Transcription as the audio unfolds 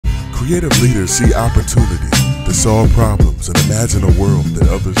Creative leaders see opportunity to solve problems and imagine a world that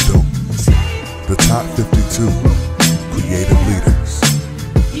others don't. The top 52 creative leaders.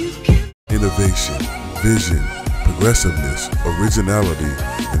 Innovation, vision, progressiveness, originality,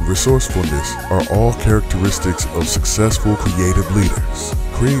 and resourcefulness are all characteristics of successful creative leaders.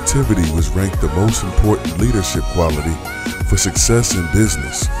 Creativity was ranked the most important leadership quality for success in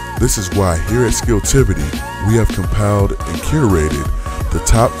business. This is why here at Skilltivity, we have compiled and curated the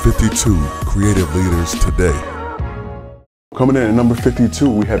top 52 creative leaders today. Coming in at number 52,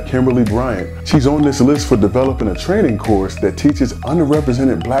 we have Kimberly Bryant. She's on this list for developing a training course that teaches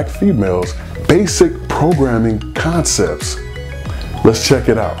underrepresented Black females basic programming concepts. Let's check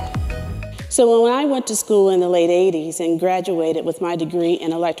it out. So when I went to school in the late 80s and graduated with my degree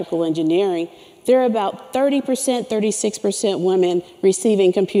in electrical engineering, there are about 30%, 36% women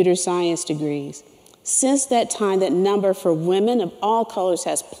receiving computer science degrees. Since that time, that number for women of all colors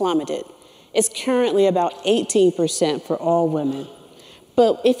has plummeted. It's currently about 18% for all women.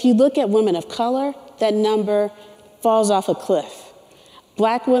 But if you look at women of color, that number falls off a cliff.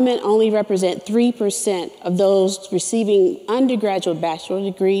 Black women only represent 3% of those receiving undergraduate bachelor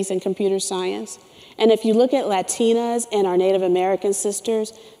degrees in computer science. And if you look at Latinas and our Native American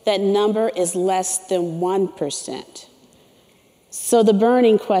sisters, that number is less than 1%. So the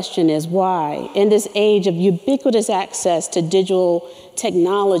burning question is why, in this age of ubiquitous access to digital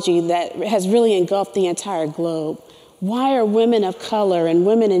technology that has really engulfed the entire globe, why are women of color and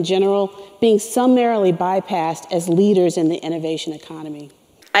women in general being summarily bypassed as leaders in the innovation economy?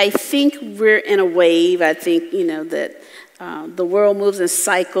 I think we're in a wave. I think, that the world moves in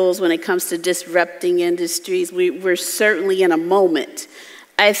cycles when it comes to disrupting industries. We're certainly in a moment.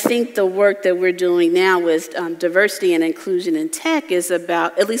 I think the work that we're doing now with diversity and inclusion in tech is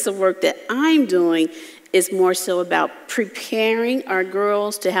about, at least the work that I'm doing, is more so about preparing our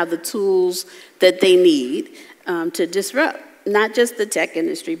girls to have the tools that they need to disrupt, not just the tech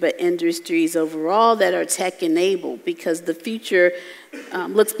industry, but industries overall that are tech-enabled, because the future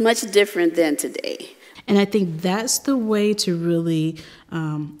looks much different than today. And I think that's the way to really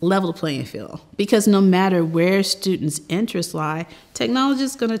level the playing field, because no matter where students' interests lie, technology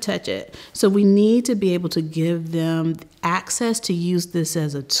is going to touch it. So we need to be able to give them access to use this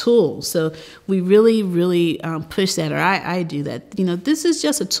as a tool. So we really push that, or I do that. This is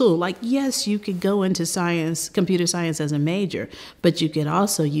just a tool. Like, yes, you could go into science, computer science as a major, but you could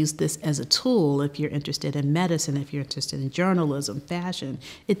also use this as a tool if you're interested in medicine, if you're interested in journalism, fashion.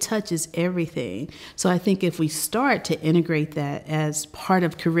 It touches everything. So I think if we start to integrate that as part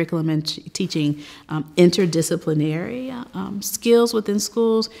of curriculum and teaching interdisciplinary skills within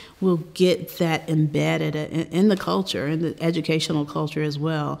schools, we'll get that embedded in the culture, in the educational culture as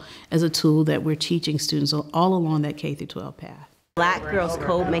well, as a tool that we're teaching students all along that K-12 path. Black Girls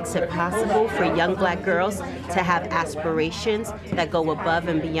Code makes it possible for young Black girls to have aspirations that go above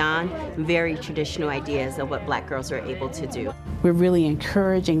and beyond very traditional ideas of what Black girls are able to do. We're really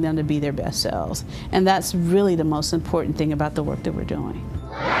encouraging them to be their best selves, and that's really the most important thing about the work that we're doing.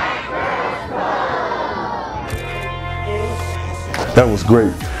 That was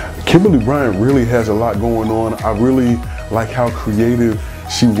great. Kimberly Bryant really has a lot going on. I really like how creative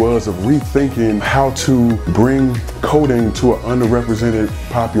she was of rethinking how to bring coding to an underrepresented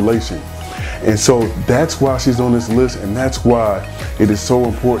population. And so that's why she's on this list, and that's why it is so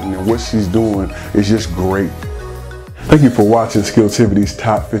important, and what she's doing is just great. Thank you for watching Skilltivity's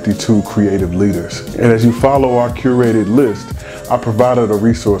Top 52 Creative Leaders. And as you follow our curated list, I provided a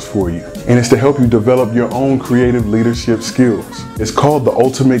resource for you, and it's to help you develop your own creative leadership skills. It's called The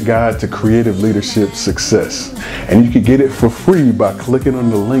Ultimate Guide to Creative Leadership Success, and you can get it for free by clicking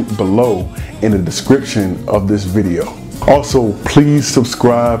on the link below in the description of this video. Also, please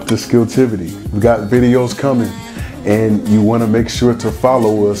subscribe to Skilltivity. We've got videos coming, and you want to make sure to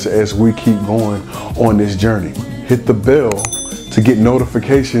follow us as we keep going on this journey. Hit the bell to get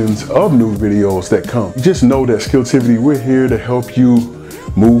notifications of new videos that come. Just know that Skilltivity, we're here to help you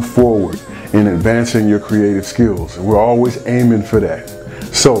move forward in advancing your creative skills. We're always aiming for that.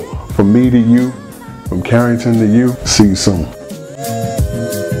 So from me to you, from Carrington to you, see you soon.